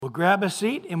grab a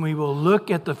seat and we will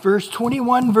look at the first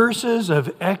 21 verses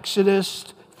of Exodus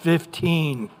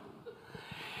 15.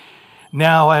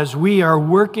 Now, as we are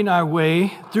working our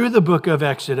way through the book of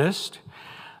Exodus,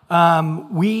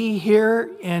 we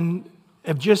here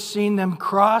have just seen them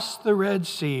cross the Red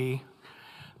Sea.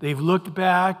 They've looked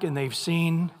back and they've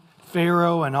seen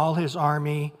Pharaoh and all his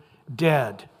army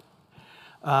dead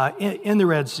in the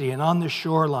Red Sea and on the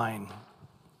shoreline.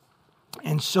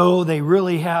 And so they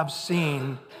really have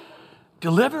seen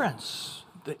deliverance,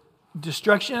 the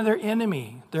destruction of their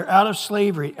enemy. They're out of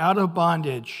slavery, out of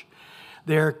bondage.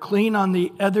 They're clean on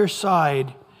the other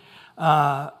side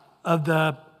of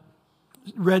the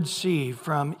Red Sea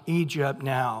from Egypt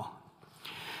now.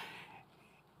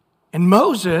 And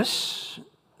Moses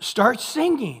starts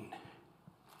singing.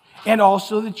 And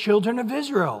also the children of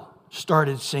Israel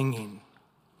started singing.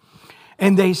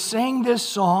 And they sang this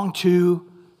song to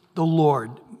the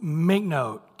Lord. Make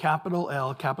note, capital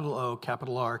L, capital O,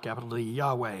 capital R, capital D,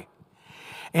 Yahweh.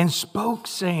 And spoke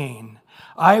saying,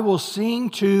 I will sing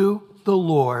to the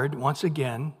Lord, once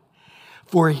again,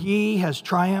 for he has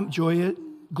triumphed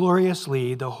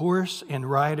gloriously, the horse and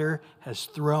rider has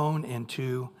thrown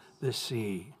into the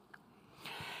sea.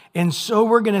 And so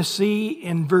we're going to see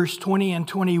in verse 20 and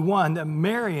 21 that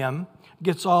Miriam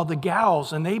gets all the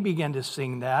gals and they begin to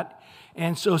sing that.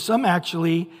 And so some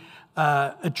actually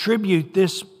attribute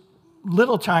this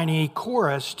little tiny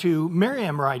chorus to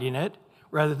Miriam writing it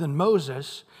rather than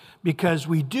Moses, because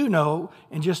we do know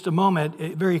in just a moment,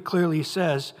 it very clearly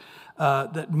says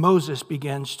that Moses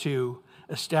begins to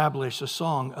establish a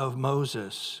song of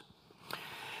Moses.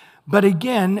 But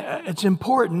again, it's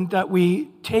important that we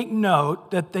take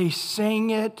note that they sang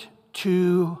it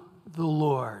to the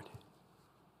Lord.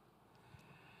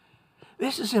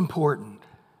 This is important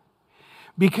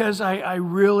because I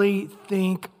really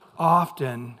think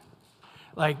often,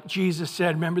 like Jesus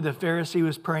said, remember the Pharisee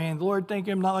was praying, Lord, thank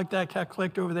him, not like that tax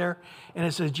collector over there. And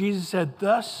it says, Jesus said,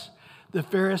 thus the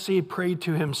Pharisee prayed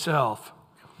to himself.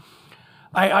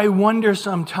 I wonder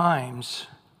sometimes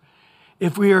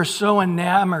if we are so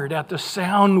enamored at the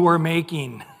sound we're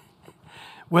making,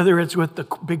 whether it's with the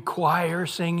big choir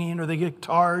singing or the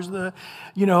guitars, the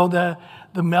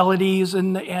melodies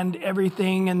and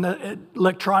everything and the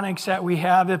electronics that we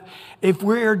have, if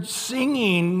we're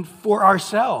singing for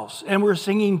ourselves and we're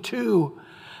singing to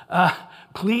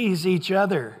please each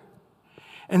other,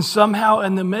 and somehow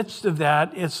in the midst of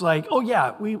that, it's like, oh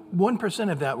yeah,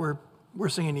 1% of that we're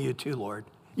singing to you too, Lord.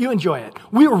 You enjoy it.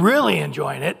 We're really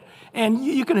enjoying it. And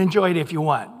you can enjoy it if you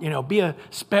want. Be a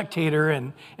spectator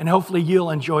and hopefully you'll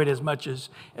enjoy it as much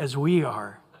as we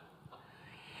are.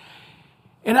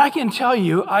 And I can tell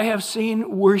you, I have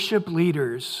seen worship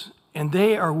leaders and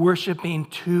they are worshiping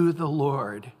to the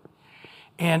Lord.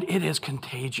 And it is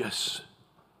contagious.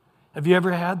 Have you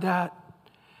ever had that?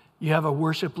 You have a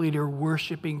worship leader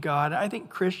worshiping God. I think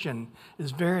Christian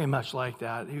is very much like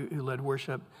that, who led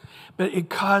worship. But it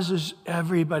causes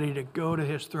everybody to go to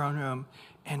his throne room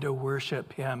and to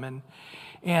worship him.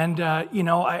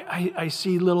 I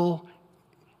see little,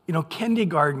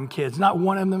 kindergarten kids, not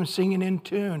one of them singing in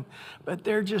tune, but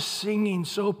they're just singing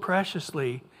so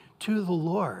preciously to the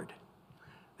Lord.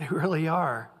 They really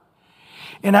are.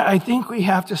 And I think we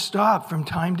have to stop from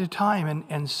time to time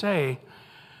and say,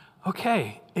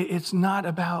 okay, it's not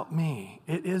about me.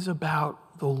 It is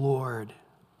about the Lord.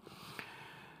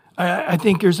 I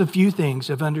think there's a few things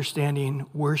of understanding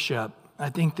worship. I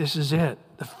think this is it.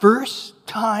 The first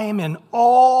time in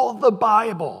all the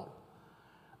Bible,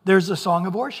 there's a song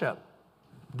of worship.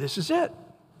 This is it.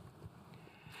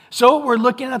 So we're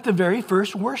looking at the very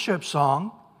first worship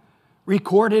song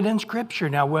recorded in Scripture.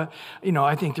 Now,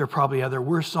 I think there are probably other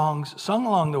worship songs sung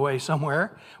along the way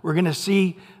somewhere. We're going to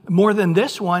see more than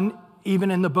this one,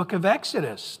 even in the book of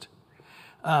Exodus.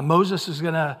 Moses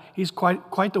he's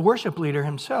quite the worship leader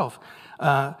himself.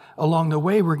 Along the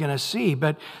way, we're going to see.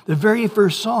 But the very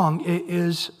first song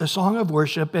is a song of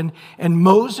worship. And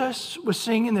Moses was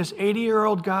singing, this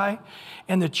 80-year-old guy.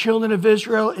 And the children of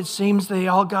Israel, it seems they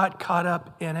all got caught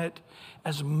up in it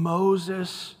as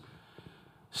Moses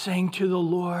sang to the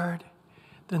Lord.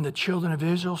 Then the children of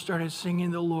Israel started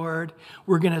singing the Lord.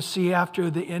 We're going to see after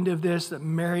the end of this that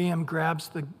Miriam grabs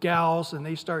the gals and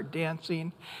they start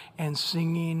dancing and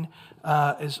singing.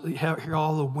 Hear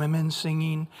all the women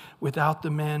singing without the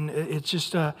men.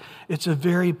 It's a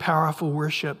very powerful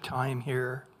worship time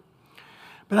here.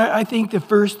 But I think the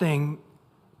first thing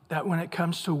that when it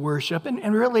comes to worship,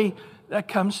 and really that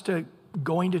comes to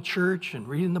going to church and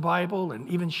reading the Bible and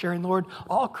even sharing the Lord,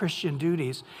 all Christian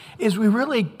duties, is we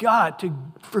really got to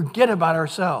forget about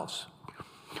ourselves.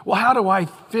 Well, how do I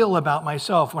feel about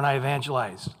myself when I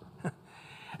evangelize?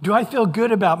 Do I feel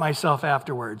good about myself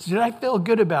afterwards? Did I feel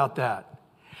good about that?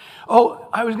 Oh,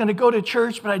 I was going to go to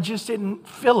church, but I just didn't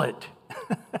feel it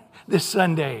this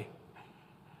Sunday.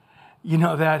 You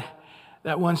know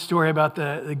that one story about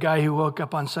the guy who woke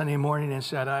up on Sunday morning and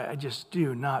said, I just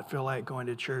do not feel like going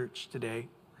to church today.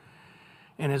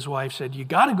 And his wife said, you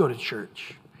got to go to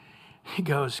church. He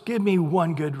goes, give me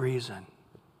one good reason.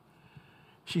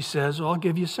 She says, well, I'll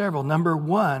give you several. Number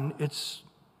one, it's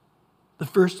the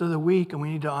first of the week, and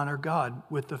we need to honor God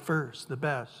with the first, the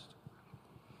best.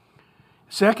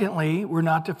 Secondly, we're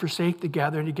not to forsake the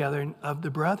gathering together of the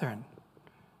brethren.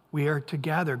 We are to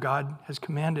gather. God has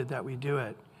commanded that we do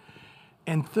it.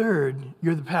 And third,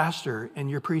 you're the pastor and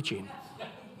you're preaching.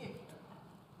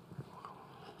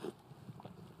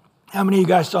 How many of you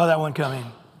guys saw that one coming?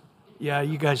 Yeah,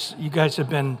 you guys have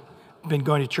been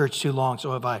going to church too long,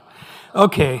 so have I.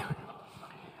 Okay.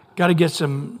 Got to get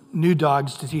some new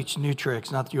dogs to teach new tricks,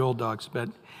 not the old dogs. But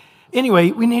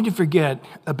anyway, we need to forget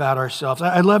about ourselves.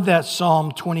 I love that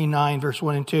Psalm 29, verse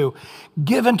 1 and 2.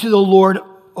 Give unto the Lord,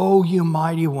 O you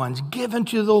mighty ones. Give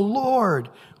unto the Lord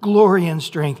glory and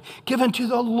strength. Give unto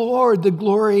the Lord the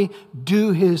glory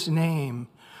due his name.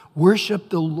 Worship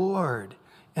the Lord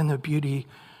in the beauty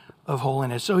of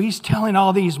holiness. So he's telling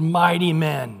all these mighty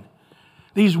men,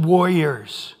 these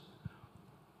warriors,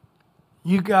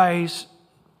 you guys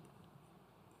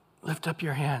lift up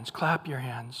your hands, clap your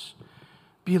hands,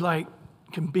 be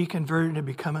converted and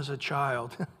become as a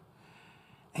child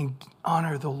and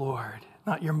honor the Lord,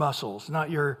 not your muscles,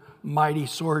 not your mighty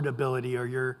sword ability or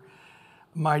your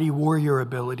mighty warrior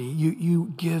ability.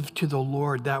 You give to the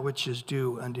Lord that which is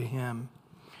due unto him.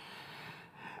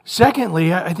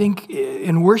 Secondly, I think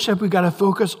in worship, we've got to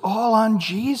focus all on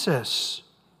Jesus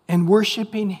and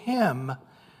worshiping him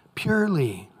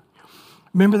purely.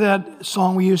 Remember that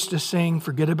song we used to sing,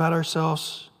 Forget About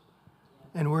Ourselves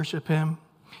and Worship him?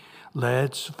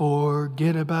 Let's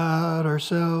forget about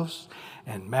ourselves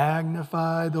and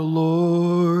magnify the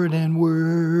Lord and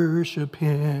worship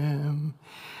him.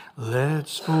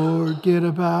 Let's forget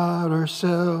about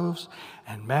ourselves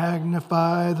and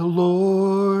magnify the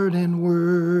Lord and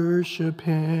worship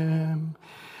him.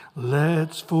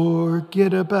 Let's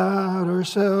forget about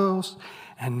ourselves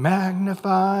and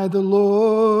magnify the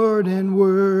Lord and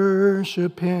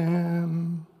worship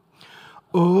him.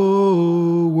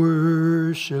 Oh,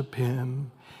 worship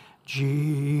him,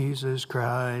 Jesus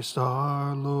Christ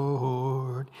our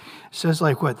Lord. It says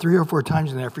 3 or 4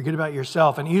 times in there, forget about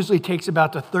yourself. And it usually takes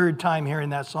about the third time hearing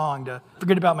that song to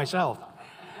forget about myself.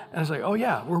 And it's oh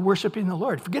yeah, we're worshiping the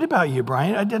Lord. Forget about you,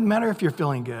 Bryan. It doesn't matter if you're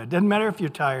feeling good. It doesn't matter if you're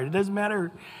tired. It doesn't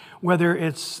matter whether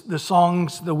it's the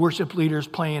songs the worship leaders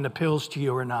playing appeals to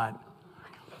you or not.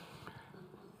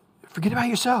 Forget about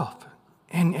yourself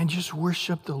and just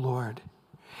worship the Lord.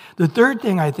 The third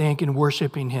thing I think in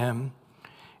worshiping him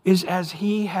is as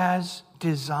he has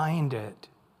designed it.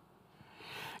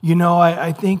 You know,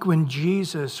 I think when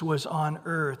Jesus was on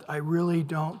earth, I really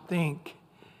don't think,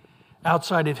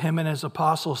 outside of him and his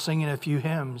apostles singing a few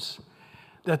hymns,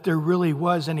 that there really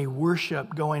was any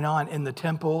worship going on in the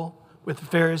temple with the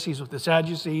Pharisees, with the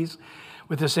Sadducees,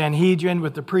 with the Sanhedrin,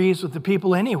 with the priests, with the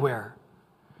people anywhere.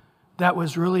 That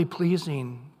was really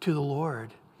pleasing to the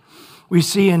Lord. We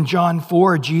see in John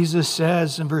 4, Jesus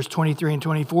says in verse 23 and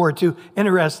 24, too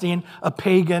interesting, a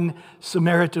pagan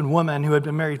Samaritan woman who had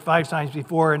been married 5 times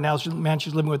before, and now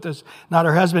she's living with us, not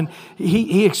her husband.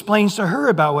 He explains to her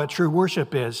about what true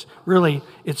worship is. Really,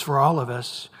 it's for all of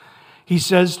us. He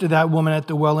says to that woman at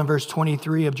the well in verse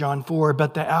 23 of John 4,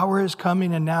 but the hour is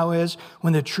coming and now is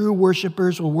when the true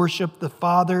worshipers will worship the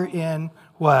Father in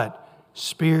what?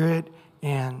 Spirit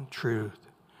and truth.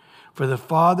 For the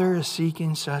Father is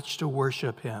seeking such to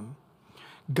worship him.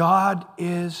 God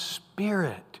is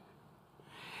spirit,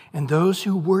 and those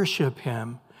who worship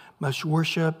him must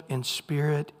worship in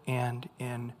spirit and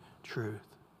in truth.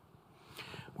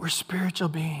 We're spiritual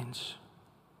beings.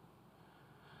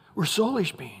 We're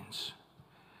soulish beings.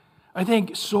 I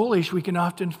think soulish, we can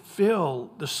often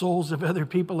feel the souls of other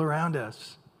people around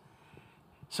us.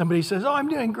 Somebody says, oh, I'm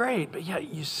doing great, but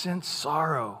yet you sense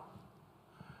sorrow.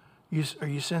 Or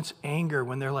you sense anger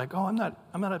when they're like, oh, I'm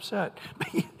not upset.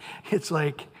 But it's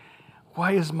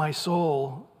why is my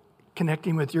soul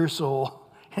connecting with your soul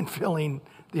and feeling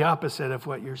the opposite of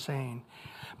what you're saying?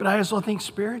 But I also think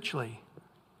spiritually.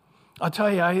 I'll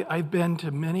tell you, I've been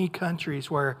to many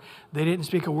countries where they didn't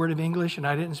speak a word of English and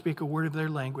I didn't speak a word of their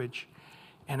language.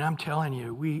 And I'm telling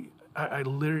you, I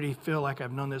literally feel like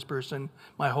I've known this person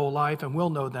my whole life and will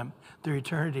know them through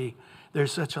eternity.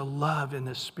 There's such a love in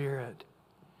the Spirit.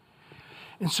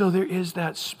 And so there is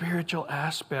that spiritual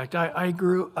aspect. I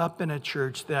grew up in a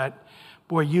church that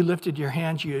boy, you lifted your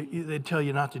hands, they'd tell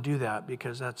you not to do that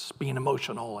because that's being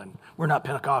emotional, and we're not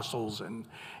Pentecostals, and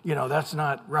that's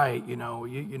not right.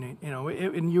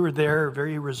 And you were there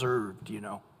very reserved.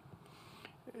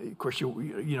 Of course, you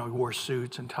wore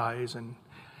suits and ties,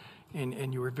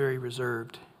 and you were very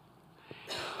reserved.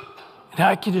 And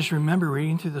I can just remember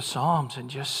reading through the Psalms and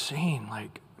just seeing,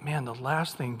 like, man, the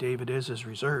last thing David is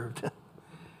reserved.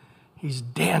 He's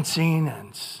dancing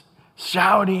and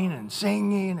shouting and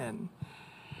singing, and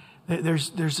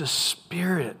there's a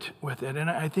spirit with it. And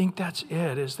I think that's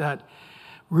it, is that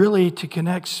really to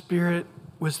connect spirit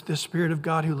with the Spirit of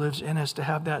God who lives in us, to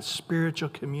have that spiritual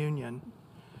communion.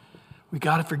 We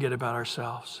got to forget about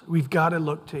ourselves. We've got to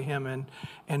look to him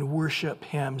and worship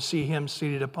him, see him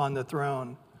seated upon the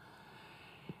throne.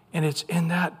 And it's in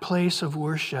that place of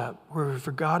worship where we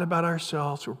forgot about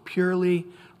ourselves, we're purely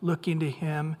looking to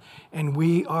him, and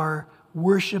we are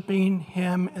worshiping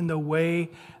him in the way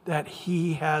that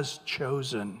he has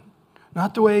chosen.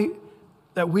 Not the way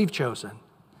that we've chosen,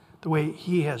 the way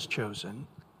he has chosen.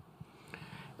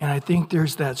 And I think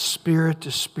there's that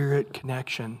spirit-to-spirit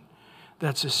connection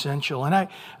that's essential. And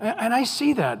I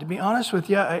see that, to be honest with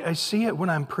you. I see it when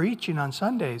I'm preaching on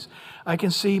Sundays. I can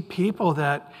see people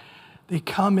that they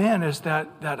come in as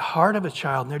that heart of a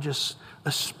child, and they're just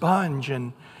a sponge,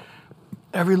 and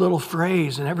every little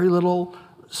phrase and every little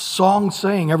song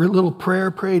sang, every little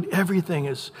prayer prayed, everything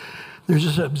is, they're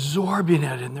just absorbing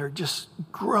it, and they're just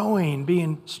growing,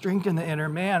 being strengthened in the inner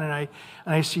man. And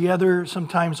I see other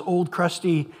sometimes old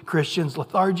crusty Christians,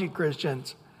 lethargic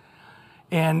Christians,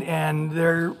 and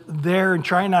they're there and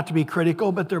trying not to be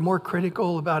critical, but they're more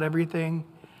critical about everything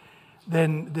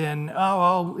than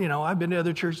I've been to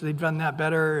other churches, they've done that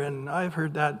better, and I've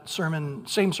heard that sermon,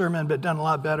 same sermon, but done a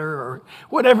lot better, or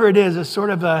whatever it is. It's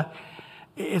sort of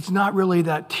it's not really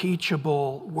that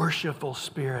teachable, worshipful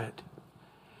spirit.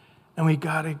 And we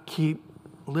got to keep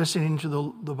listening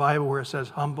to the Bible where it says,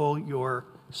 humble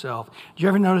yourself. Do you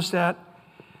ever notice that?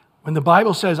 When the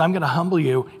Bible says, I'm going to humble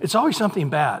you, it's always something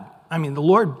bad. I mean, the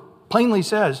Lord plainly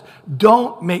says,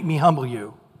 don't make me humble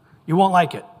you. You won't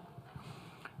like it.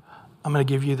 I'm going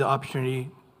to give you the opportunity.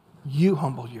 You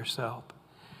humble yourself.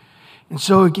 And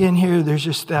so again here, there's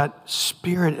just that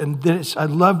spirit. And I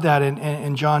love that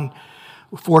in John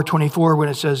 4:24 when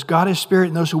it says, God is spirit,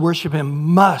 and those who worship him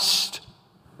must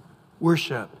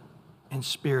worship in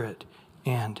spirit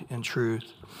and in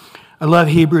truth. I love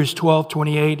Hebrews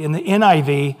 12:28. In the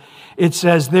NIV, it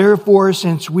says, therefore,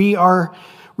 since we are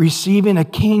receiving a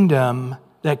kingdom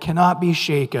that cannot be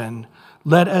shaken,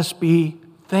 let us be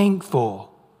thankful.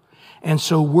 And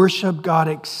so worship God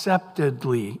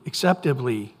acceptably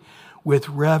with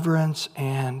reverence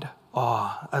and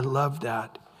awe. I love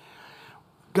that.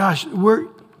 Gosh, we're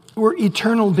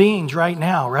eternal beings right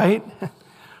now, right?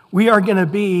 We are going to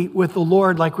be with the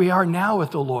Lord like we are now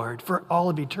with the Lord for all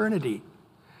of eternity.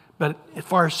 But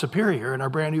far superior in our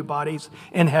brand new bodies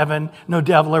in heaven, no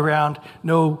devil around,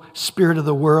 no spirit of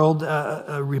the world,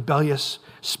 a rebellious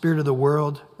spirit of the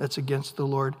world that's against the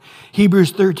Lord.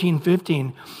 Hebrews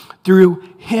 13:15, through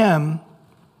him,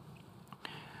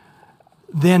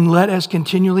 then let us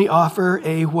continually offer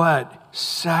a what?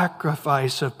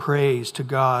 Sacrifice of praise to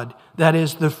God. That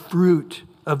is the fruit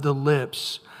of the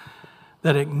lips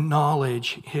that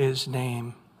acknowledge his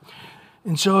name.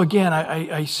 And so again,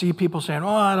 I see people saying, oh,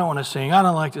 I don't want to sing. I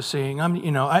don't like to sing.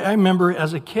 I remember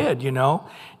as a kid,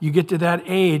 you get to that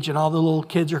age and all the little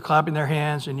kids are clapping their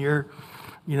hands and you're,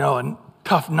 a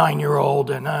tough 9-year-old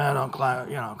and I don't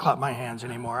clap my hands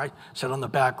anymore. I sit on the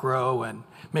back row and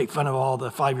make fun of all the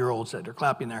 5-year-olds that are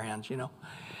clapping their hands, And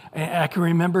I can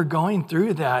remember going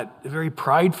through that very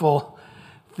prideful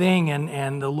thing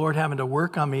and the Lord having to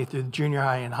work on me through junior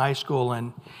high and high school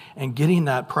and getting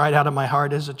that pride out of my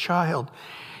heart as a child.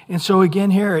 And so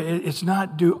again here, it's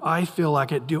not do I feel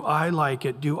like it, do I like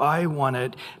it, do I want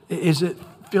it, is it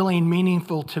feeling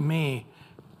meaningful to me?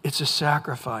 It's a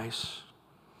sacrifice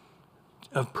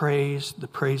of praise, the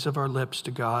praise of our lips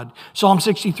to God. Psalm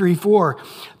 63:4,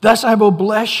 thus I will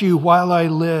bless you while I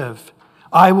live.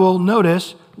 I will,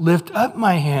 notice, lift up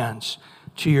my hands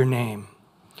to your name.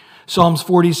 Psalms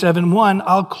 47:1,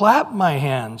 I'll clap my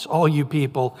hands, all you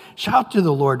people. Shout to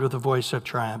the Lord with a voice of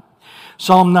triumph.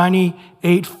 Psalm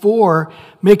 98:4,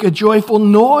 make a joyful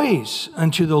noise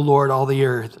unto the Lord, all the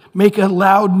earth. Make a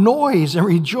loud noise and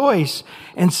rejoice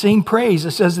and sing praise.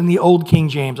 It says in the Old King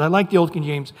James. I like the Old King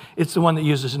James. It's the one that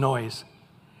uses noise.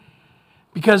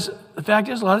 Because the fact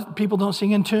is, a lot of people don't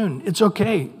sing in tune. It's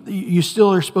okay. You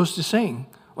still are supposed to sing.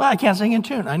 Well, I can't sing in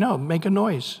tune. I know. Make a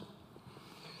noise.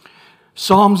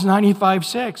 Psalms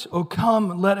 95:6, oh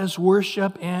come, let us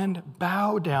worship and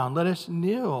bow down. Let us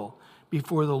kneel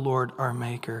before the Lord our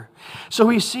Maker. So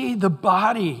we see the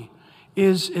body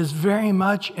is very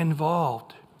much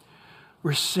involved.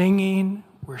 We're singing,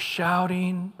 we're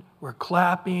shouting, we're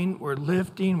clapping, we're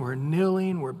lifting, we're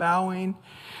kneeling, we're bowing.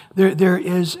 There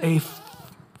is a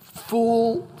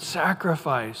full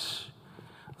sacrifice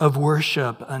of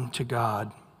worship unto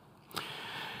God.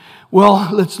 Well,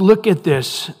 let's look at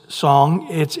this song.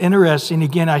 It's interesting.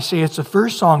 Again, I say it's the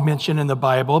first song mentioned in the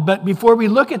Bible. But before we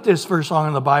look at this first song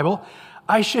in the Bible,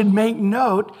 I should make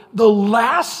note the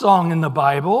last song in the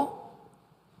Bible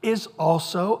is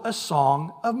also a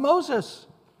song of Moses.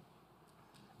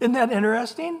 Isn't that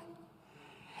interesting?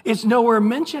 It's nowhere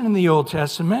mentioned in the Old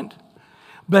Testament,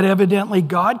 but evidently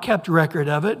God kept record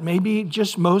of it. Maybe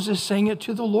just Moses sang it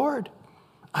to the Lord.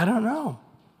 I don't know.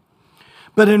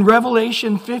 But in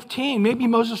Revelation 15, maybe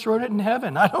Moses wrote it in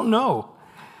heaven. I don't know.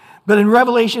 But in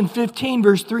Revelation 15,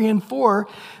 verse 3 and 4,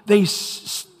 they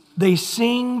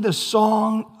sing the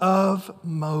song of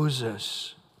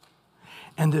Moses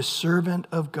and the servant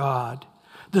of God,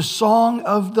 the song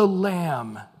of the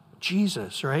Lamb,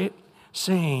 Jesus, right?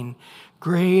 Saying,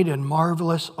 great and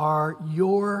marvelous are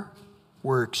your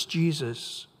works,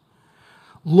 Jesus.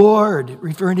 Lord,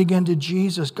 referring again to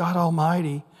Jesus, God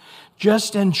Almighty,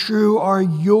 just and true are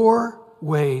your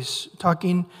ways,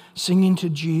 singing to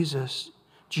Jesus,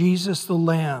 Jesus the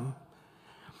Lamb.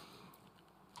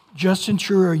 Just and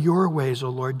true are your ways, O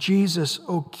Lord. Jesus,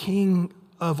 O King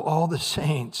of all the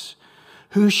saints.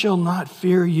 Who shall not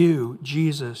fear you,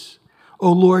 Jesus?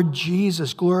 O Lord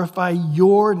Jesus, glorify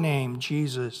your name,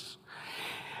 Jesus.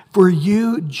 For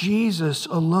you, Jesus,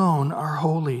 alone are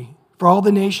holy. For all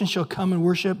the nations shall come and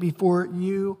worship before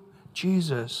you,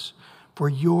 Jesus. For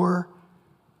your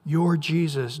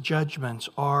Jesus judgments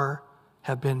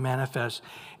have been manifest.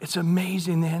 It's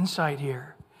amazing the insight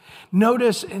here.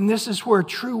 Notice, and this is where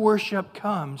true worship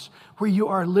comes, where you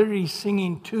are literally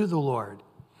singing to the Lord.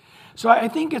 So I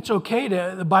think it's okay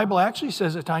the Bible actually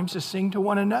says at times to sing to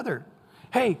one another.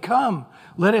 Hey, come,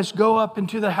 let us go up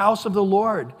into the house of the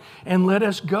Lord and let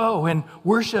us go and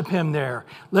worship him there.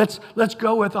 Let's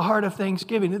go with a heart of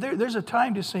thanksgiving. There's a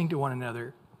time to sing to one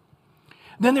another.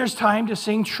 Then there's time to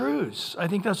sing truths. I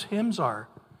think that's hymns are.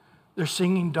 They're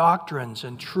singing doctrines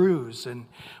and truths, and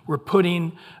we're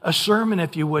putting a sermon,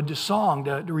 if you would, to song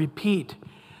to repeat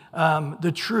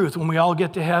the truth. When we all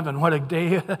get to heaven, what a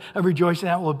day of rejoicing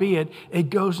that will be. It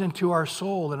goes into our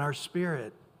soul and our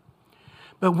spirit.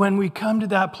 But when we come to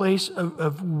that place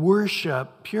of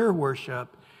worship, pure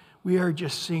worship, we are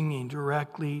just singing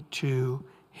directly to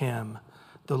him,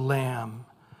 the Lamb,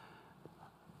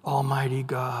 Almighty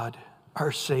God,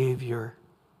 our Savior.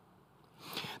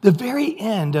 The very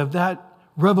end of that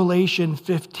Revelation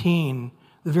 15,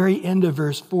 the very end of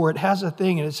verse 4, it has a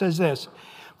thing, and it says this,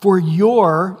 for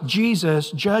your,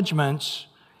 Jesus, judgments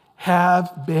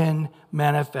have been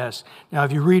manifest. Now,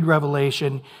 if you read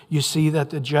Revelation, you see that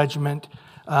the judgment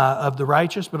of the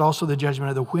righteous, but also the judgment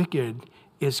of the wicked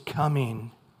is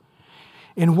coming.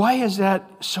 And why is that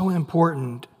so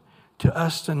important to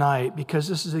us tonight? Because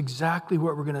this is exactly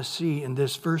what we're going to see in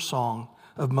this first song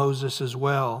of Moses as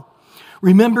well.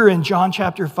 Remember in John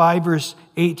chapter 5, verse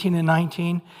 18 and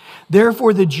 19,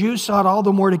 therefore the Jews sought all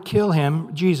the more to kill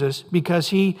him, Jesus, because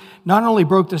he not only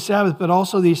broke the Sabbath, but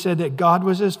also they said that God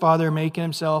was his Father, making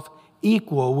himself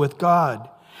equal with God.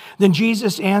 Then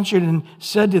Jesus answered and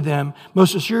said to them,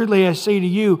 most assuredly I say to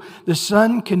you, the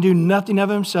Son can do nothing of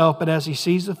himself, but as he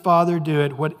sees the Father do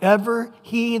it, whatever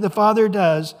he, the Father,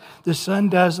 does, the Son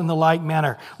does in the like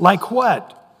manner. Like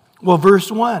what? Well,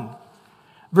 verse 1.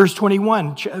 Verse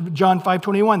 21, John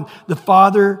 5:21, the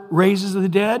Father raises the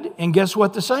dead, and guess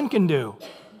what the Son can do?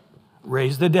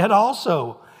 Raise the dead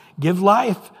also. Give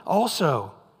life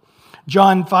also.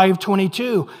 John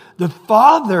 5:22, the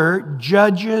Father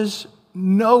judges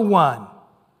no one,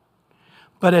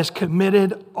 but has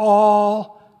committed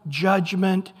all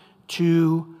judgment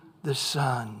to the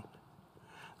Son.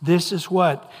 This is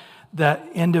what the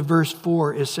end of verse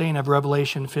 4 is saying of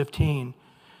Revelation 15.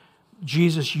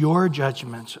 Jesus, your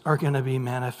judgments are going to be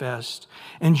manifest.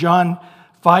 In John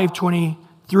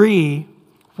 5:23,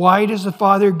 why does the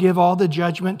Father give all the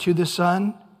judgment to the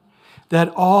Son?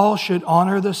 That all should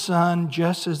honor the Son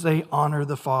just as they honor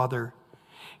the Father.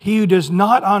 He who does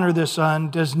not honor the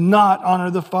Son does not honor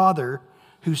the Father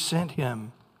who sent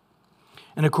him.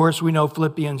 And of course, we know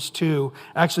Philippians 2,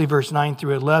 actually verse 9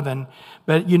 through 11.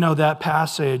 But you know that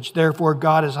passage. Therefore,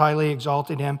 God has highly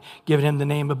exalted him, given him the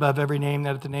name above every name,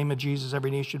 that at the name of Jesus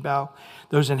every knee should bow.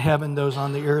 Those in heaven, those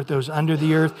on the earth, those under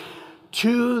the earth.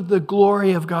 To the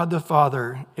glory of God the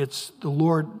Father. It's the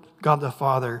Lord God the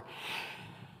Father.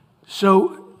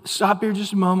 So stop here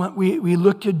just a moment. We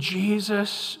look to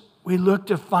Jesus we look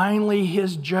to finally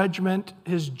his judgment,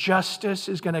 his justice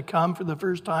is going to come for the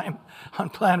first time on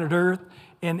planet Earth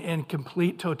in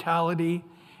complete totality.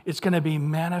 It's going to be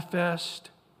manifest.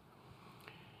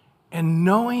 And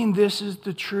knowing this is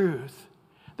the truth,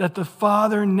 that the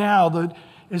Father now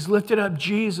is lifted up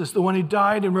Jesus, the one who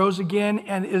died and rose again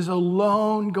and is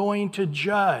alone going to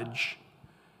judge.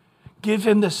 Give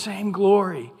him the same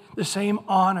glory, the same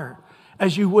honor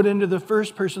as you would into the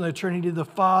first person of the Trinity, the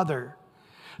Father.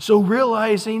 So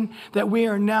realizing that we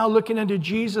are now looking unto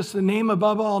Jesus, the name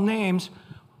above all names,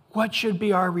 what should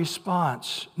be our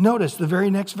response? Notice the very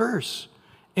next verse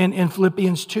in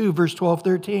Philippians 2, verse 12,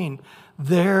 13.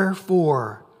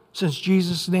 Therefore, since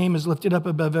Jesus' name is lifted up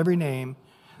above every name,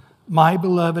 my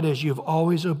beloved, as you've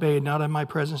always obeyed, not in my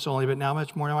presence only, but now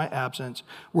much more in my absence,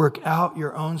 work out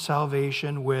your own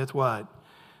salvation with what?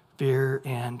 Fear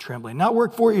and trembling. Not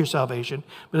work for your salvation,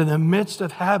 but in the midst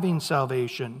of having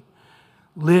salvation,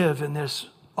 live in this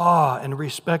awe and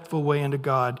respectful way unto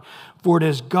God. For it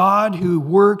is God who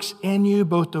works in you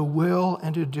both to will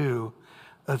and to do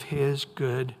of his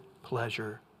good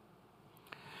pleasure.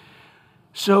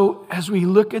 So as we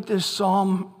look at this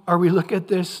psalm, or we look at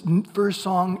this first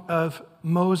song of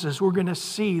Moses, we're going to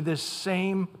see this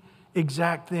same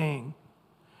exact thing.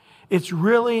 It's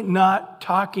really not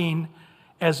talking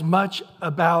as much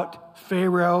about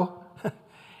Pharaoh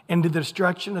and the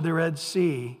destruction of the Red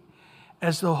Sea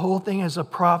as the whole thing is a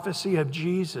prophecy of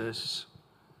Jesus.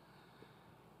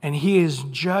 And he is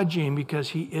judging because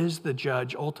he is the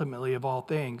judge ultimately of all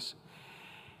things.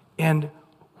 And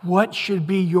what should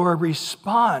be your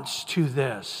response to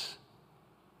this?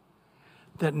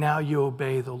 That now you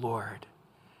obey the Lord.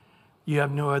 You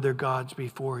have no other gods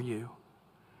before you.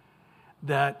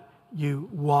 That you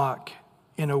walk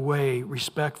in a way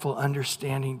respectful,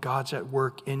 understanding God's at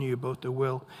work in you, both to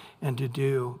will and to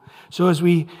do. So as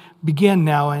we begin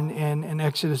now in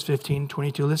Exodus 15,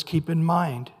 22, let's keep in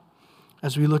mind,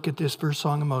 as we look at this first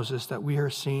song of Moses, that we are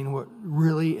seeing what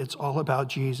really it's all about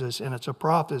Jesus, and it's a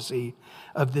prophecy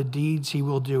of the deeds he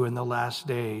will do in the last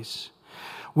days.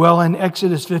 Well, in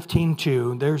Exodus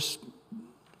 15:2, there's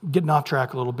getting off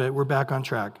track a little bit. We're back on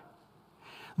track.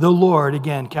 The Lord,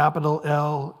 again, capital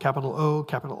L, capital O,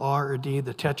 capital R or D,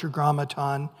 the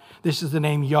tetragrammaton. This is the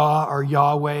name Yah or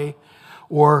Yahweh.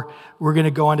 Or we're going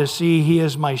to go on to see, he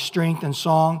is my strength and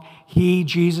song. He,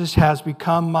 Jesus, has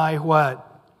become my what?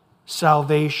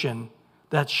 Salvation.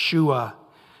 That's Shua.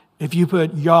 If you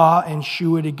put Yah and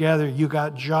Shua together, you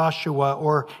got Joshua,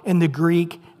 or in the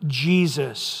Greek,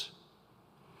 Jesus.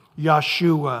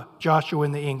 Yahshua, Joshua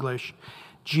in the English,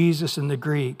 Jesus in the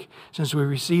Greek. Since we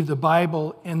received the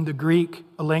Bible in the Greek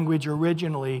language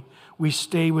originally, we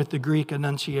stay with the Greek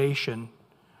enunciation.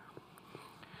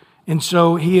 And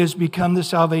so he has become the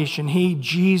salvation. He,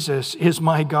 Jesus, is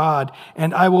my God,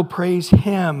 and I will praise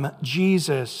him,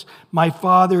 Jesus. My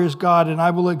Father is God, and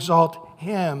I will exalt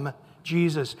him,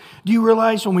 Jesus. Do you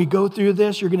realize when we go through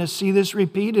this, you're going to see this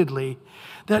repeatedly,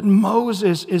 that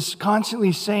Moses is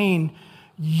constantly saying,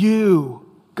 you,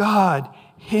 God,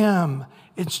 him.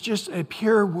 It's just a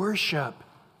pure worship.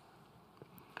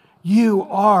 You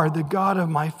are the God of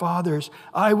my fathers.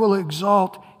 I will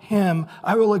exalt him.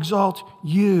 I will exalt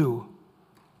you.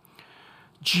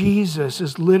 Jesus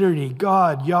is literally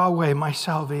God, Yahweh, my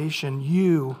salvation.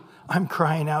 You, I'm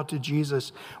crying out to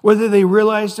Jesus. Whether they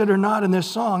realized it or not in this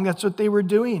song, that's what they were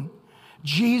doing.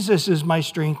 Jesus is my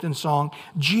strength and song.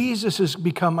 Jesus has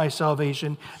become my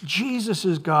salvation. Jesus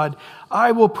is God.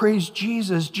 I will praise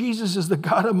Jesus. Jesus is the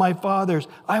God of my fathers.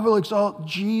 I will exalt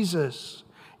Jesus,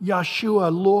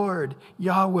 Yahshua, Lord,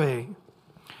 Yahweh.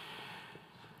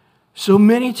 So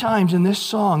many times in this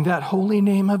song, that holy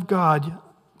name of God,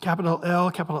 capital L,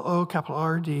 capital O, capital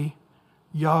R, D,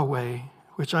 Yahweh,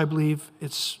 which I believe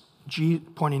it's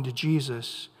pointing to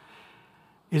Jesus,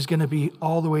 is going to be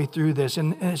all the way through this.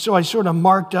 And so I sort of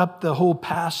marked up the whole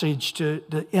passage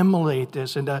to emulate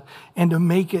this and to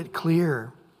make it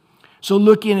clear. So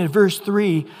looking at verse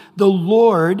 3, the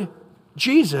Lord,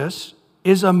 Jesus,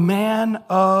 is a man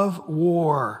of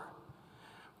war.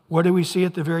 What do we see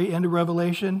at the very end of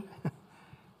Revelation?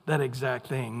 That exact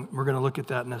thing. We're going to look at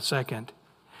that in a second.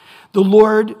 The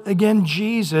Lord, again,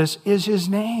 Jesus, is his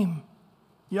name.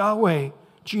 Yahweh,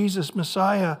 Jesus,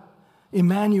 Messiah,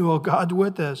 Emmanuel, God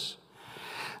with us.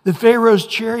 The Pharaoh's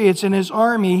chariots and his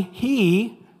army,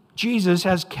 he, Jesus,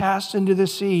 has cast into the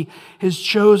sea. His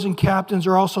chosen captains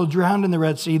are also drowned in the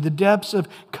Red Sea. The depths have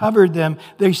covered them.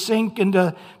 They sink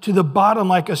to the bottom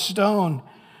like a stone.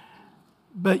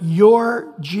 But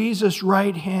your Jesus'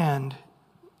 right hand,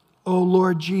 O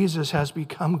Lord Jesus, has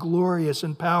become glorious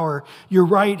in power. Your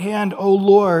right hand, O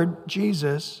Lord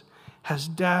Jesus, has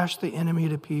dashed the enemy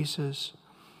to pieces.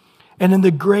 And in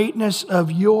the greatness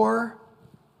of your,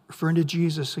 referring to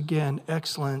Jesus again,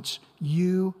 excellence,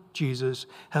 you, Jesus,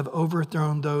 have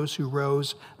overthrown those who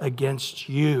rose against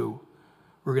you.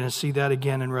 We're going to see that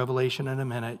again in Revelation in a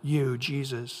minute. You,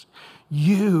 Jesus.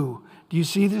 You. Do you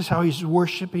see this? How he's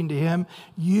worshiping to him?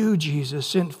 You, Jesus,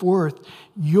 sent forth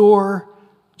your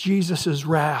Jesus'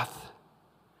 wrath.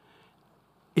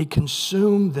 It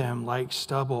consumed them like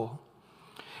stubble.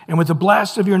 And with the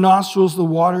blast of your nostrils, the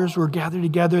waters were gathered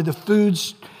together. The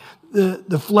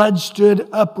flood stood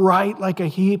upright like a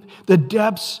heap. The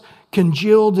depths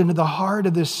congealed into the heart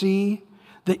of the sea.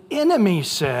 The enemy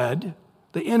said,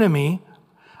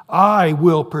 I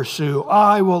will pursue,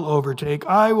 I will overtake,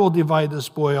 I will divide the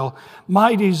spoil.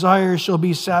 My desire shall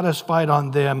be satisfied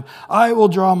on them. I will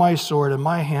draw my sword, and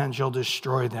my hand shall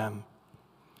destroy them.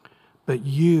 But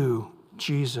you,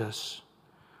 Jesus,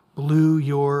 blew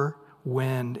your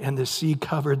wind, and the sea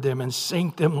covered them and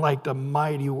sank them like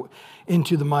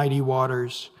into the mighty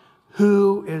waters.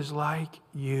 Who is like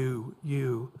you,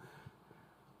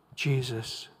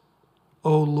 Jesus,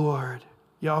 O Lord,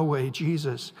 Yahweh,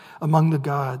 Jesus, among the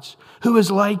gods? Who is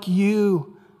like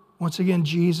you? Once again,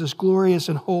 Jesus, glorious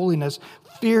in holiness,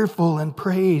 fearful in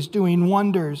praise, doing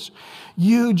wonders.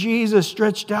 You, Jesus,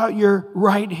 stretched out your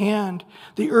right hand.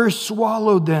 The earth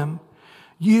swallowed them.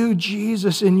 You,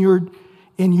 Jesus, in your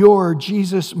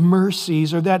Jesus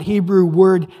mercies, or that Hebrew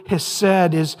word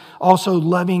hesed is also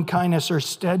loving kindness or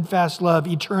steadfast love,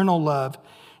 eternal love.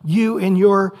 You in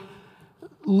your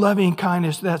loving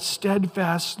kindness, that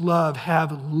steadfast love,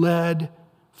 have led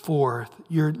forth.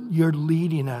 You're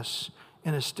leading us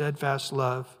in a steadfast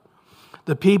love.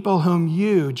 The people whom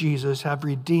you, Jesus, have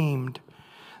redeemed.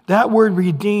 That word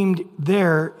redeemed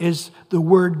there is the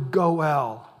word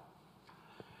goel.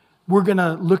 We're going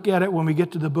to look at it when we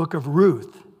get to the book of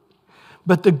Ruth.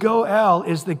 But the goel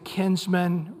is the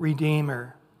kinsman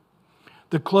redeemer.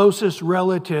 The closest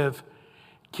relative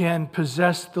can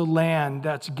possess the land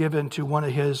that's given to one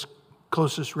of his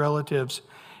closest relatives.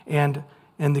 And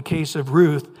in the case of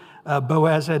Ruth,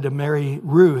 Boaz had to marry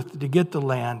Ruth to get the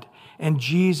land. And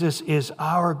Jesus is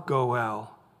our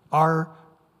goel, our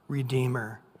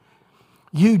redeemer.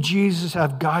 You, Jesus,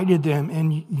 have guided them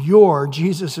in your,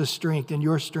 Jesus' strength, and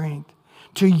your strength.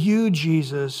 To you,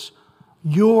 Jesus,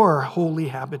 your holy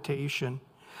habitation.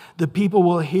 The people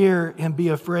will hear and be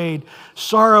afraid.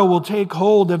 Sorrow will take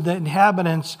hold of the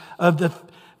inhabitants of the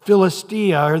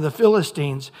Philistia, or the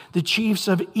Philistines. The chiefs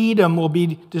of Edom will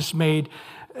be dismayed.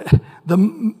 The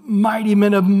mighty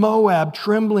men of Moab,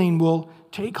 trembling, will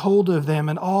take hold of them,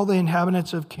 and all the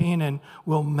inhabitants of Canaan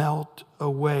will melt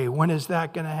away. When is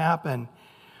that going to happen?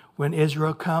 When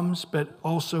Israel comes, but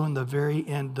also in the very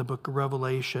end, the book of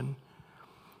Revelation.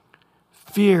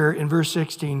 Fear, in verse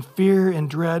 16, fear and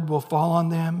dread will fall on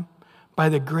them by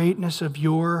the greatness of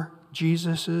your,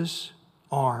 Jesus'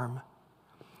 arm.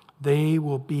 They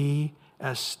will be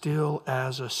as still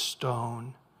as a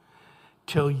stone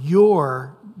till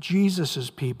your, Jesus'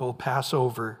 people, pass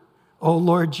over. Oh,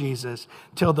 Lord Jesus,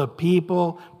 till the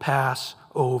people pass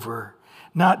over.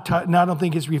 I don't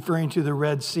think it's referring to the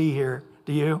Red Sea here.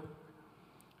 Do you?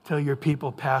 Till your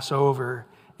people pass over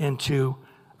into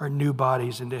our new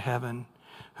bodies into heaven,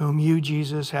 whom you,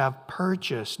 Jesus, have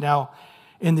purchased. Now,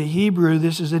 in the Hebrew,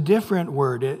 this is a different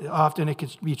word. Often it can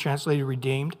be translated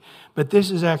redeemed, but this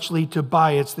is actually to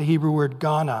buy. It's the Hebrew word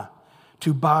gana,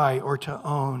 to buy or to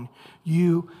own.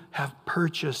 You have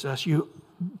purchased us. You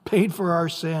paid for our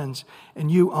sins,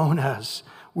 and you own us.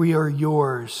 We are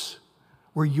yours.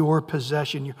 We're your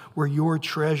possession. We're your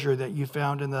treasure that you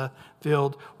found in the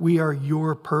field. We are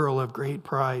your pearl of great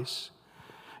price.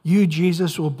 You,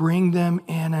 Jesus, will bring them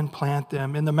in and plant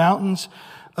them in the mountains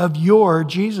of your,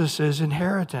 Jesus'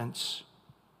 inheritance.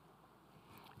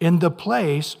 In the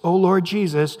place, O Lord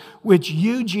Jesus, which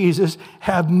you, Jesus,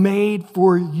 have made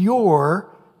for your,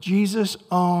 Jesus'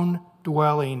 own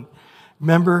dwelling.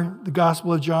 Remember the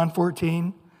Gospel of John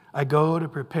 14? I go to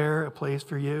prepare a place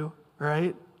for you,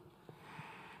 right?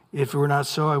 If it were not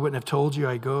so, I wouldn't have told you.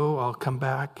 I go, I'll come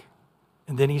back.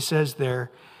 And then he says there,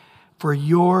 for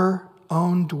your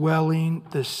own dwelling,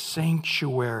 the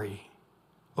sanctuary,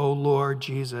 O Lord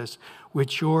Jesus,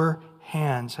 which your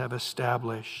hands have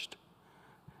established.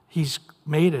 He's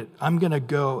made it. I'm going to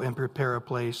go and prepare a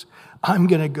place. I'm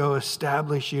going to go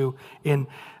establish you in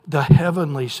the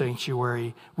heavenly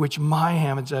sanctuary, which my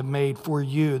hands have made for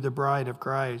you, the bride of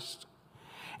Christ.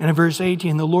 And in verse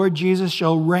 18, the Lord Jesus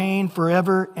shall reign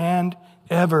forever and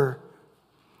ever.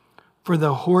 For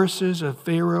the horses of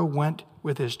Pharaoh went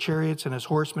with his chariots and his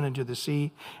horsemen into the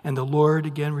sea. And the Lord,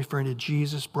 again referring to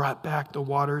Jesus, brought back the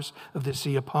waters of the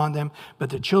sea upon them. But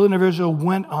the children of Israel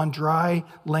went on dry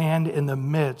land in the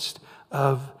midst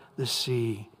of the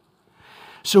sea.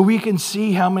 So we can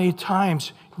see how many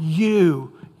times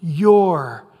your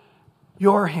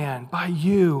hand, by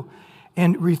you,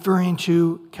 and referring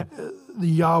to the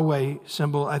Yahweh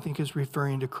symbol, I think is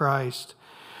referring to Christ.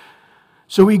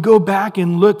 So we go back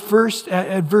and look first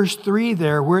at verse 3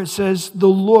 there, where it says, the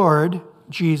Lord,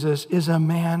 Jesus, is a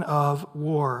man of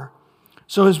war.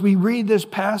 So as we read this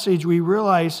passage, we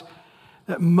realize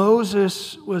that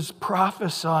Moses was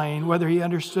prophesying, whether he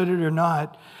understood it or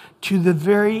not, to the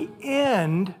very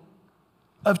end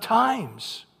of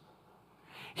times.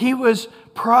 He was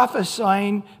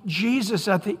prophesying Jesus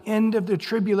at the end of the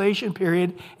tribulation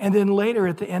period, and then later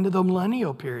at the end of the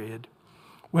millennial period,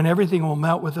 when everything will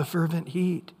melt with a fervent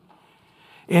heat.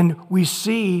 And we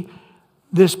see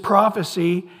this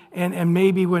prophecy, and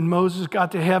maybe when Moses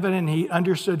got to heaven and he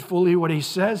understood fully what he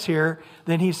says here,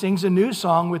 then he sings a new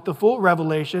song with the full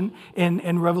revelation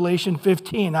in Revelation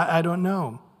 15. I don't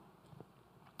know.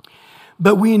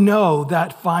 But we know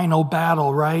that final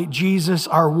battle, right? Jesus,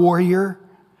 our warrior.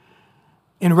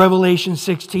 In Revelation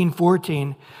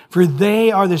 16:14, for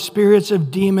they are the spirits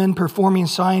of demons performing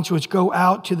signs which go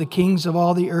out to the kings of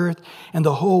all the earth and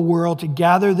the whole world to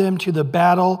gather them to the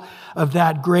battle of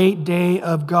that great day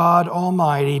of God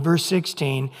Almighty. Verse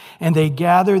 16, and they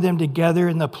gather them together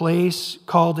in the place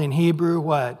called in Hebrew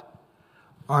what?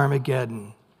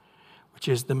 Armageddon, which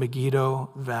is the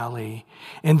Megiddo Valley.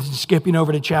 And skipping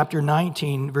over to chapter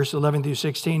 19, verse 11 through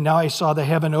 16, now I saw the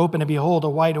heaven open, and behold, a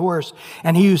white horse.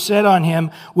 And he who sat on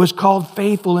him was called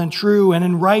Faithful and True, and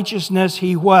in righteousness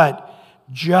he what?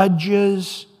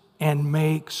 Judges and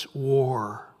makes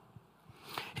war.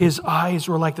 His eyes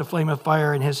were like the flame of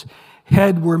fire, and his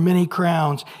head were many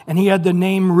crowns. And he had the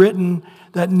name written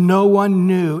that no one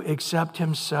knew except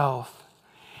himself.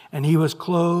 And he was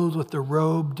clothed with the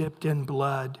robe dipped in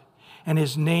blood. And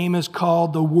his name is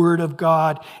called the Word of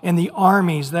God. And the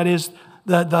armies, that is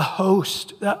the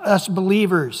host, us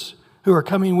believers who are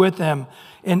coming with him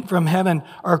from heaven,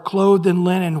 are clothed in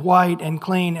linen, white and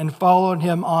clean, and followed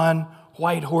him on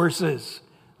white horses.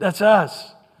 That's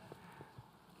us.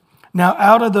 Now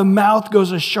out of the mouth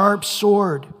goes a sharp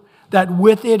sword, that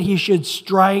with it he should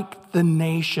strike the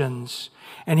nations.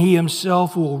 And he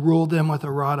himself will rule them with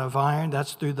a rod of iron.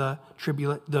 That's through the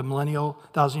millennial,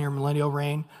 1,000-year millennial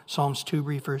reign. Psalms 2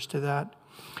 refers to that.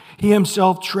 He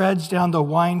himself treads down the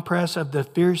winepress of the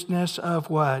fierceness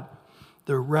of what?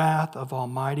 The wrath of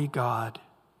Almighty God.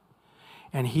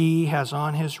 And he has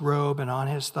on his robe and on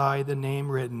his thigh the name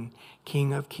written,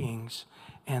 King of Kings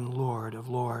and Lord of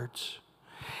Lords.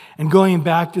 And going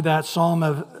back to that song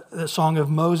of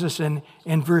Moses in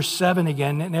verse 7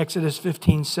 again, in Exodus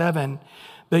 15:7,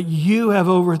 but you have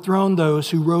overthrown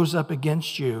those who rose up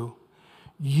against you.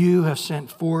 You have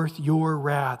sent forth your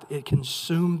wrath. It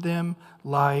consumed them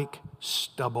like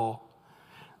stubble.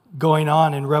 Going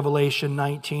on in Revelation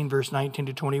 19, verse 19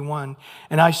 to 21.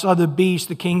 And I saw the beast,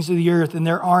 the kings of the earth, and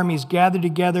their armies gathered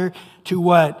together to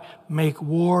what? Make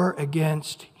war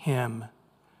against him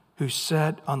who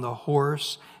sat on the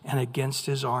horse and against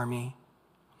his army.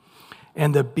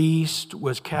 And the beast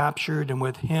was captured, and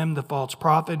with him the false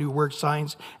prophet who worked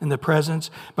signs in the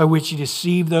presence, by which he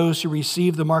deceived those who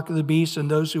received the mark of the beast and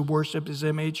those who worshiped his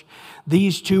image.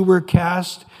 These two were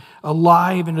cast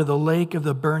alive into the lake of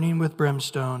the burning with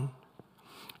brimstone.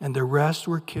 And the rest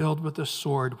were killed with the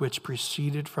sword which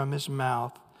proceeded from his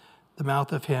mouth, the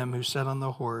mouth of him who sat on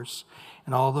the horse.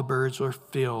 And all the birds were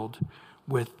filled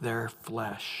with their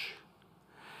flesh.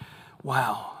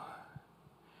 Wow.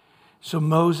 So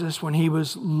Moses, when he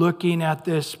was looking at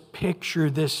this picture,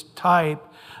 this type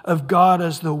of God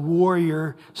as the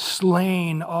warrior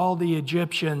slaying all the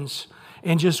Egyptians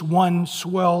in just one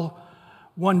swell,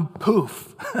 one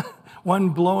poof, one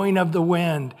blowing of the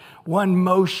wind, one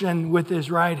motion with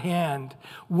his right hand,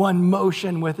 one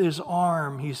motion with his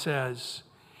arm, he says.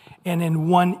 And in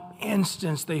one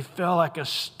instance, they fell like a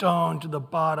stone to the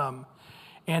bottom,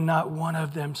 and not one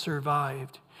of them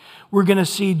survived. We're going to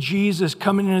see Jesus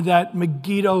coming into that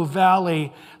Megiddo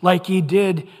Valley like he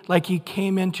did, like he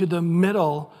came into the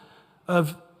middle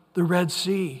of the Red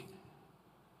Sea.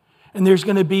 And there's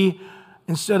going to be,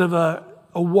 instead of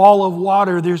a wall of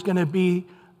water, there's going to be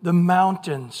the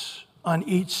mountains on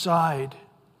each side.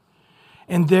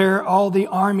 And there, all the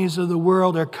armies of the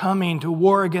world are coming to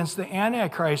war against the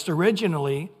Antichrist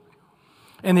originally.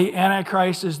 And the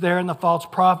Antichrist is there and the false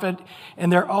prophet,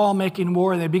 and they're all making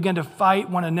war. They begin to fight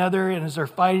one another, and as they're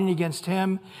fighting against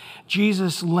him,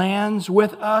 Jesus lands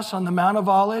with us on the Mount of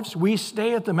Olives. We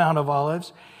stay at the Mount of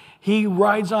Olives. He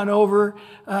rides on over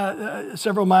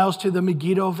several miles to the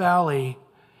Megiddo Valley,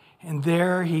 and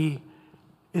there he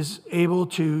is able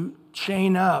to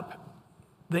chain up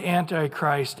the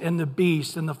Antichrist and the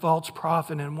beast and the false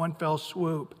prophet in one fell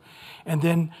swoop. And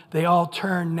then they all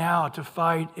turn now to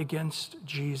fight against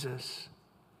Jesus.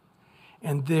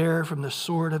 And there, from the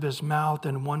sword of his mouth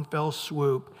in one fell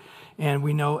swoop, and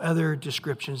we know other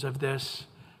descriptions of this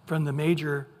from the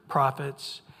major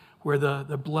prophets, where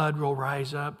the blood will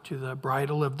rise up to the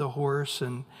bridle of the horse,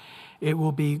 and it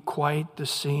will be quite the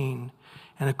scene.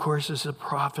 And of course, it's a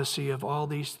prophecy of all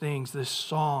these things, this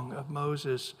song of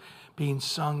Moses being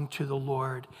sung to the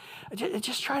Lord.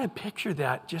 Just try to picture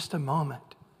that just a moment,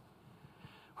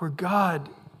 where God,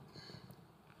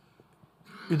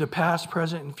 through the past,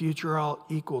 present, and future, are all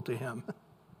equal to him.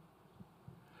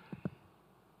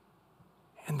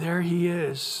 And there he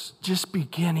is, just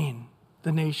beginning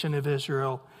the nation of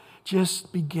Israel,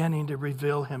 just beginning to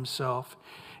reveal himself.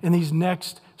 In these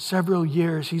next several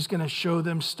years, he's going to show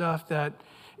them stuff that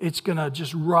it's going to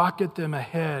just rocket them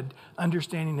ahead,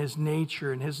 understanding his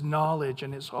nature and his knowledge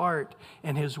and his heart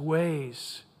and his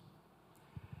ways.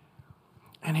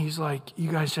 And he's like,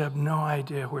 you guys have no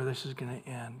idea where this is going to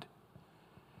end.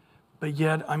 But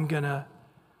yet I'm going to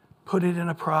put it in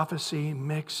a prophecy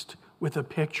mixed with a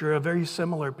picture, a very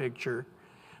similar picture.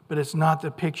 But it's not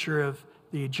the picture of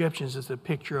the Egyptians, it's the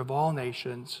picture of all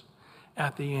nations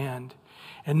at the end.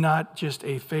 And not just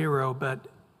a Pharaoh, but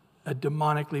a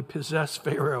demonically possessed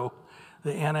Pharaoh,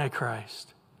 the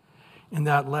Antichrist. In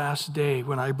that last day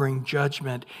when I bring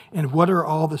judgment. And what are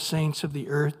all the saints of the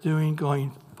earth doing?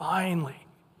 Going, finally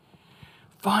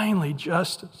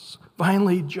justice,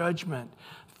 finally judgment,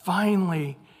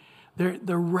 finally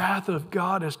the wrath of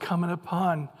God is coming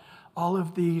upon all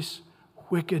of these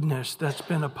wickedness that's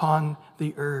been upon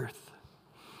the earth.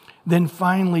 Then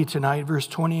finally tonight, verse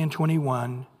 20 and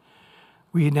 21,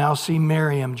 we now see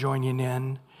Miriam joining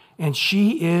in, and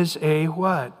she is a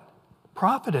what?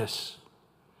 Prophetess.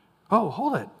 Oh,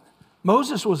 hold it.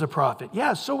 Moses was a prophet.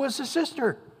 Yeah, so was his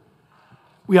sister.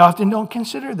 We often don't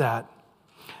consider that.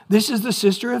 This is the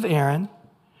sister of Aaron.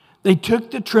 They took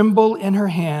the timbrel in her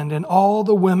hand, and all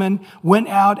the women went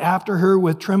out after her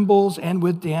with timbrels and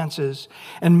with dances.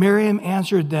 And Miriam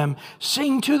answered them,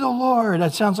 sing to the Lord.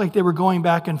 That sounds like they were going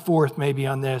back and forth maybe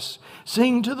on this.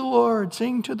 Sing to the Lord,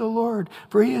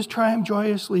 for he has triumphed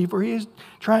joyously, for he has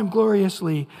triumphed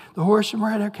gloriously. The horse and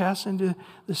rider cast into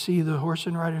the sea, the horse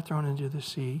and rider thrown into the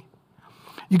sea.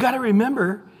 You got to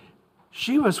remember,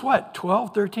 she was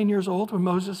 12, 13 years old when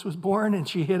Moses was born, and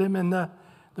she hit him in the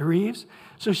reeds.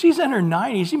 So she's in her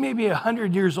 90s. She may be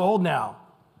 100 years old now.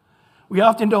 We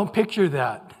often don't picture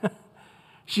that.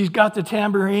 She's got the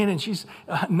tambourine, and she's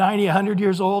 90, 100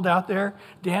 years old out there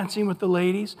dancing with the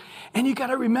ladies. And you got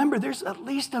to remember, there's at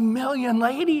least 1 million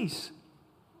ladies.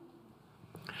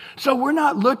 So we're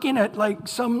not looking at like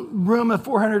some room of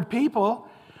 400 people.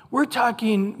 We're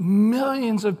talking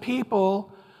millions of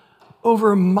people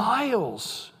over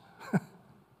miles.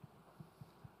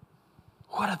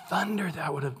 What a thunder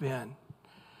that would have been.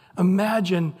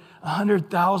 Imagine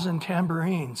 100,000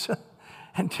 tambourines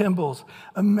and timbrels.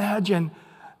 Imagine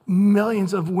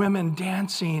millions of women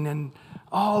dancing and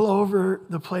all over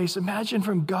the place. Imagine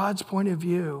from God's point of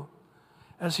view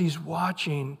as he's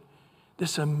watching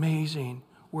this amazing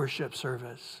worship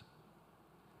service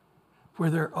where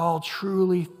they're all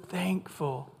truly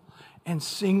thankful and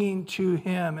singing to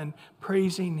him and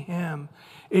praising him.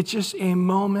 It's just a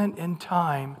moment in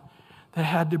time that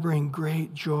had to bring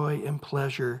great joy and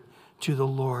pleasure to the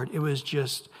Lord. It was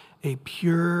just a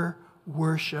pure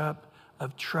worship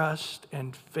of trust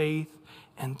and faith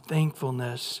and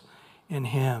thankfulness in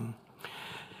him.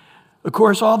 Of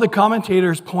course, all the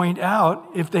commentators point out,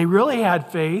 if they really had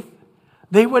faith,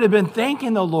 they would have been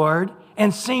thanking the Lord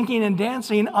and singing and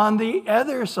dancing on the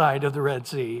other side of the Red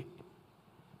Sea.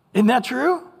 Isn't that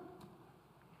true?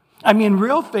 I mean,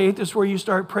 real faith is where you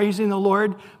start praising the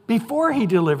Lord before he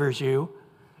delivers you,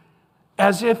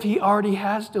 as if he already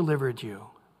has delivered you.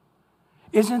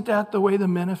 Isn't that the way the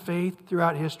men of faith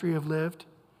throughout history have lived?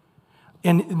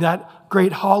 In that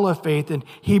great hall of faith in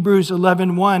Hebrews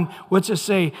 11:1, what's it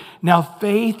say? Now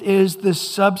faith is the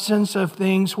substance of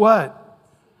things what?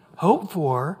 Hoped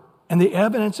for, and the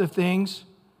evidence of things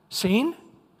seen?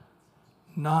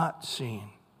 Not seen.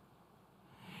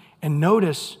 And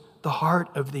notice the heart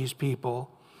of these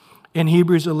people. In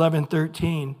Hebrews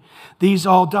 11:13, these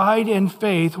all died in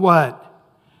faith, what?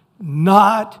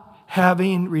 Not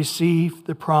having received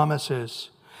the promises.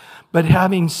 But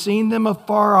having seen them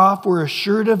afar off, were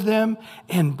assured of them,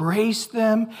 embraced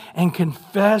them, and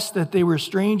confessed that they were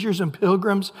strangers and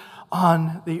pilgrims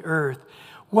on the earth.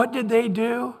 What did they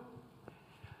do?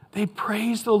 They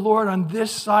praised the Lord on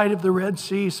this side of the Red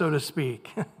Sea, so to speak.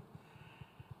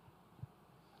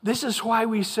 This is why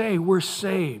we say we're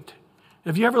saved.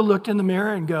 Have you ever looked in the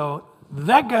mirror and go,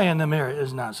 that guy in the mirror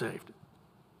is not saved?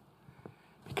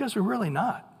 Because we're really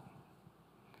not.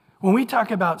 When we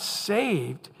talk about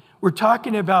saved, we're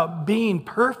talking about being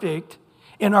perfect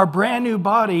in our brand new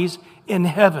bodies in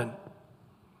heaven.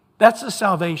 That's the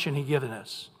salvation He's given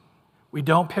us. We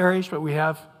don't perish, but we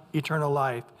have eternal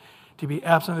life. To be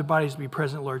absent of the bodies, to be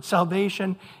present, Lord.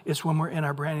 Salvation is when we're in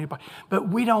our brand new body. But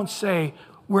we don't say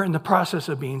we're in the process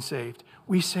of being saved.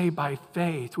 We say by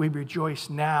faith, we rejoice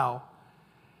now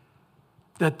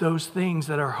that those things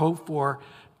that are hoped for,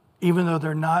 even though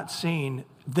they're not seen,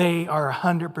 they are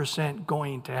 100%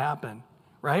 going to happen.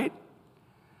 Right?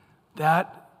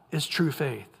 That is true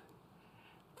faith.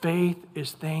 Faith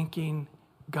is thanking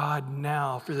God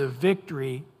now for the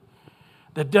victory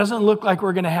that doesn't look like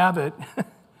we're going to have it.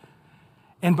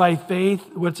 And by faith,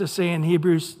 what's it say in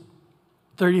Hebrews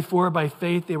 34? By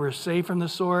faith they were saved from the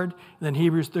sword. And then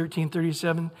Hebrews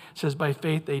 13:37 says by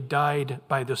faith they died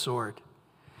by the sword.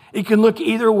 It can look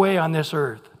either way on this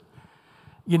earth.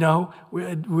 You know,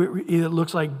 it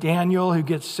looks like Daniel who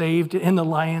gets saved in the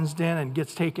lion's den and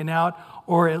gets taken out,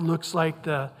 or it looks like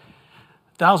the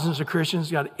thousands of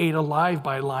Christians got ate alive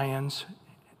by lions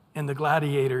in the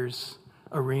gladiators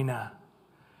arena.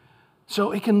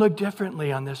 So it can look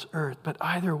differently on this earth, but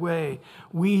either way,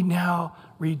 we now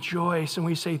rejoice and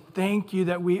we say, thank you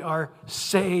that we are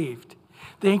saved.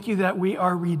 Thank you that we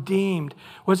are redeemed.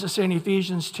 What's it say in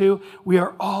Ephesians 2? We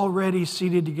are already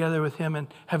seated together with Him in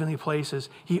heavenly places.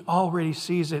 He already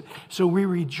sees it. So we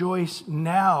rejoice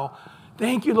now.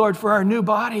 Thank you, Lord, for our new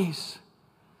bodies.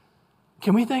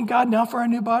 Can we thank God now for our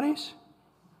new bodies?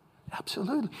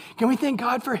 Absolutely. Can we thank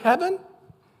God for heaven?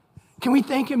 Can we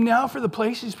thank Him now for the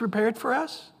place He's prepared for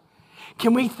us?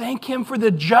 Can we thank Him for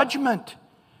the judgment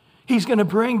He's going to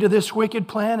bring to this wicked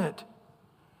planet?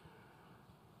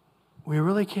 We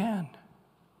really can.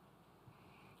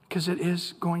 Because it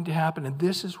is going to happen. And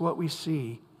this is what we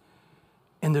see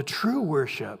in the true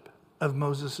worship of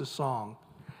Moses' song.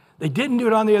 They didn't do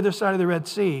it on the other side of the Red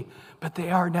Sea, but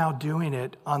they are now doing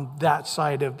it on that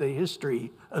side of the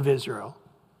history of Israel.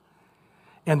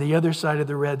 And the other side of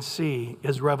the Red Sea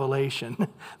is Revelation,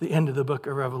 the end of the book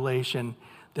of Revelation,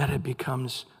 that it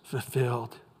becomes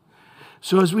fulfilled.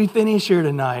 So as we finish here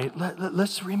tonight,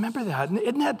 let's remember that.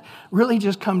 Isn't that really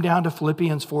just come down to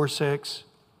Philippians 4:6?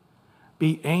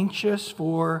 Be anxious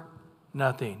for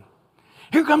nothing.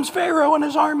 Here comes Pharaoh and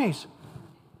his armies.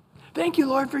 Thank you,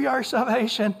 Lord, for your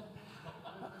salvation.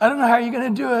 I don't know how you're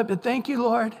going to do it, but thank you,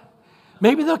 Lord.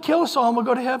 Maybe they'll kill us all and we'll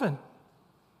go to heaven.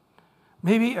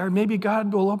 Maybe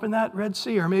God will open that Red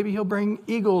Sea, or maybe He'll bring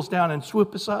eagles down and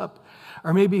swoop us up,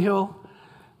 or maybe He'll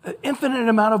infinite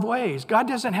amount of ways. God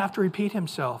doesn't have to repeat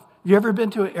Himself. You ever been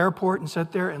to an airport and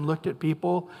sat there and looked at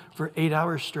people for 8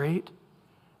 hours straight?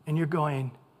 And you're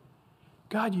going,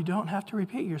 God, you don't have to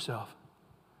repeat yourself.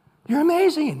 You're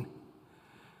amazing.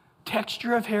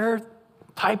 Texture of hair,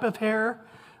 type of hair,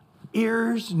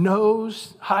 ears,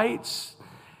 nose, heights,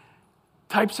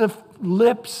 types of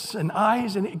lips and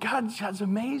eyes. And God's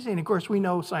amazing. Of course, we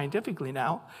know scientifically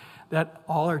now that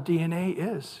all our DNA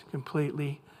is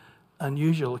completely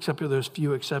unusual, except for those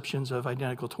few exceptions of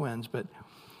identical twins. But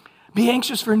be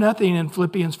anxious for nothing in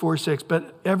Philippians 4:6,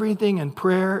 but everything in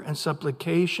prayer and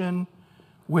supplication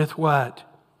with what?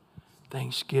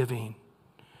 Thanksgiving.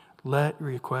 Let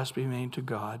requests be made to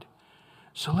God.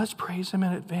 So let's praise Him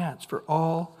in advance for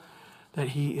all that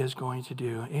He is going to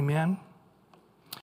do. Amen.